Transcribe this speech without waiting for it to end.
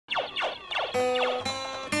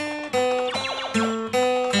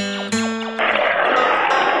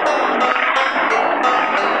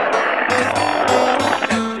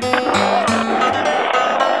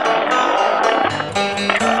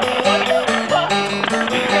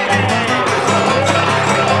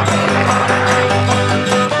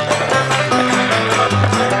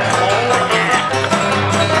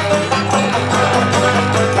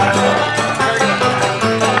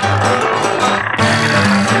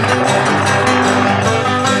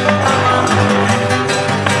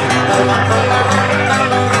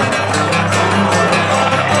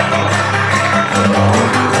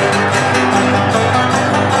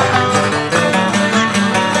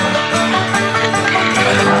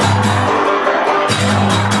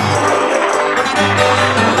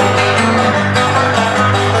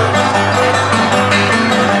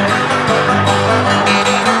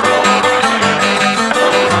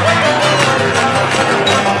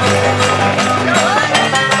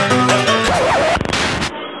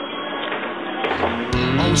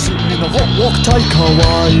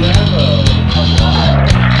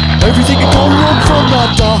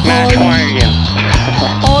what the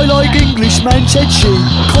I like Englishmen, said she.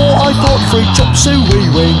 Caught I thought 3 chops who we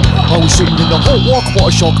win. I was sitting in the hot walk, what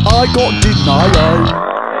a shock I got, didn't I?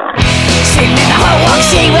 Sitting in the hot walk,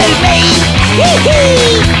 she with me.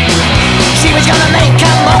 She was gonna make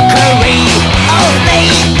a mockery of me.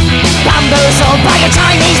 Bamboozled by a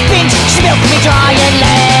Chinese bitch, she milked me dry and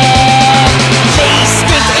left me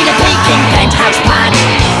stick in a peeking penthouse pad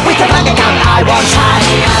with the bank account I once had.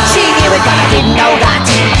 She knew it but I didn't know that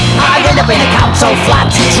I'd end up in a council flat.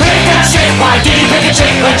 Trick and shit, why did he pick a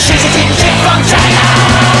chick when she's a chick from China?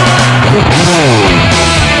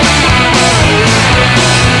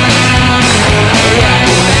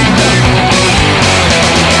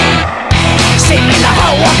 Sitting in the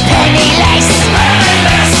hole of penniless.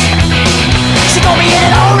 She got me in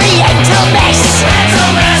an oriental mess.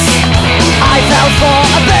 I fell for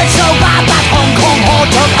a bird so bad that Hong Kong whore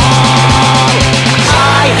took on.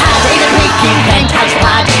 I had in a peeking penthouse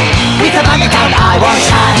pad with the bank account I once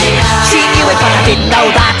had. She knew it but I didn't know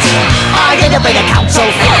that I'd end up in a council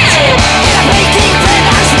flat. In a peeking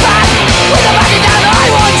penthouse pad with the bank account I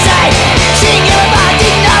once had. She knew it but I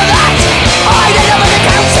didn't know that I'd end up in a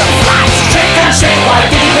council flat. Trick and shit, why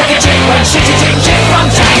did he pick a chick when she's a chick from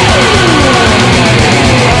China?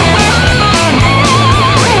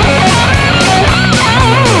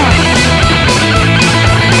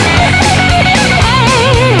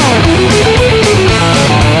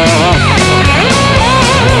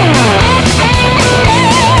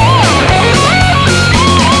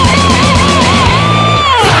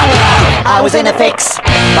 I was in a fix,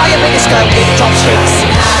 by a bigger skirt with chopsticks,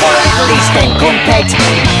 for a little East End compet.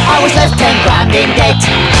 I was left 10 grand in debt,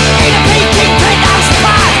 in a peeking penthouse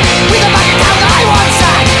pad, with a bank account I once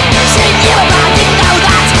had. She knew it but I didn't know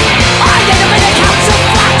that I'd end up in a council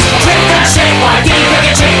flat. Trick and shit, why did he pick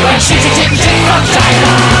a chick when she's a chick from China?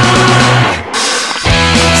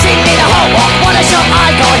 Sitting in a hole walk, what a shot I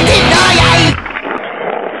got, didn't I, eh?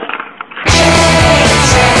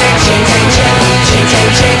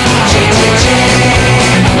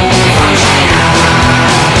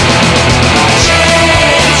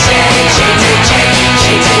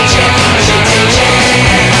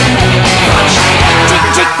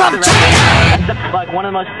 Like one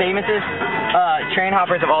of the most famous train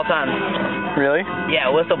hoppers of all time. Really?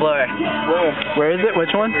 Yeah, whistleblower. Where is it?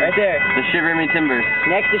 Which one? Right there. The Shiver Me Timbers.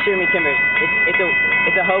 Next to Shiver Me Timbers.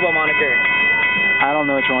 It's a hobo moniker. I don't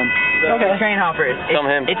know which one. The train hoppers. Tell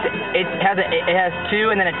him. It has 2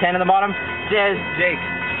 and then a 10 on the bottom. It says Jake.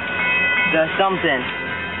 The something.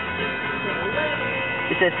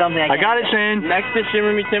 It says something. I got it, Shane. Next to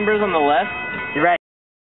Shiver Me Timbers on the left. You're right.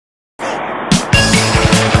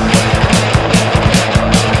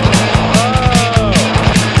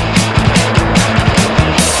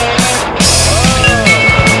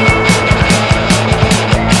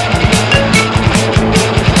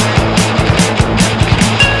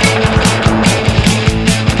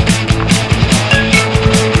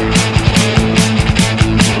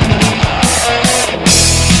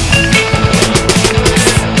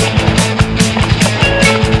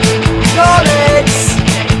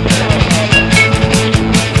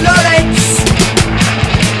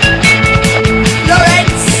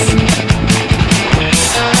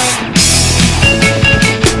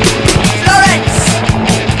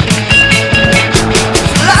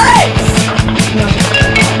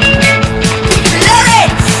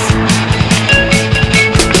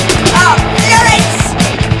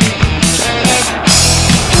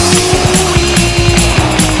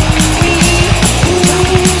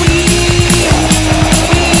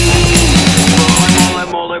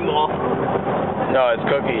 No, it's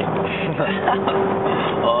Cookie.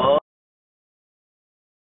 Oh.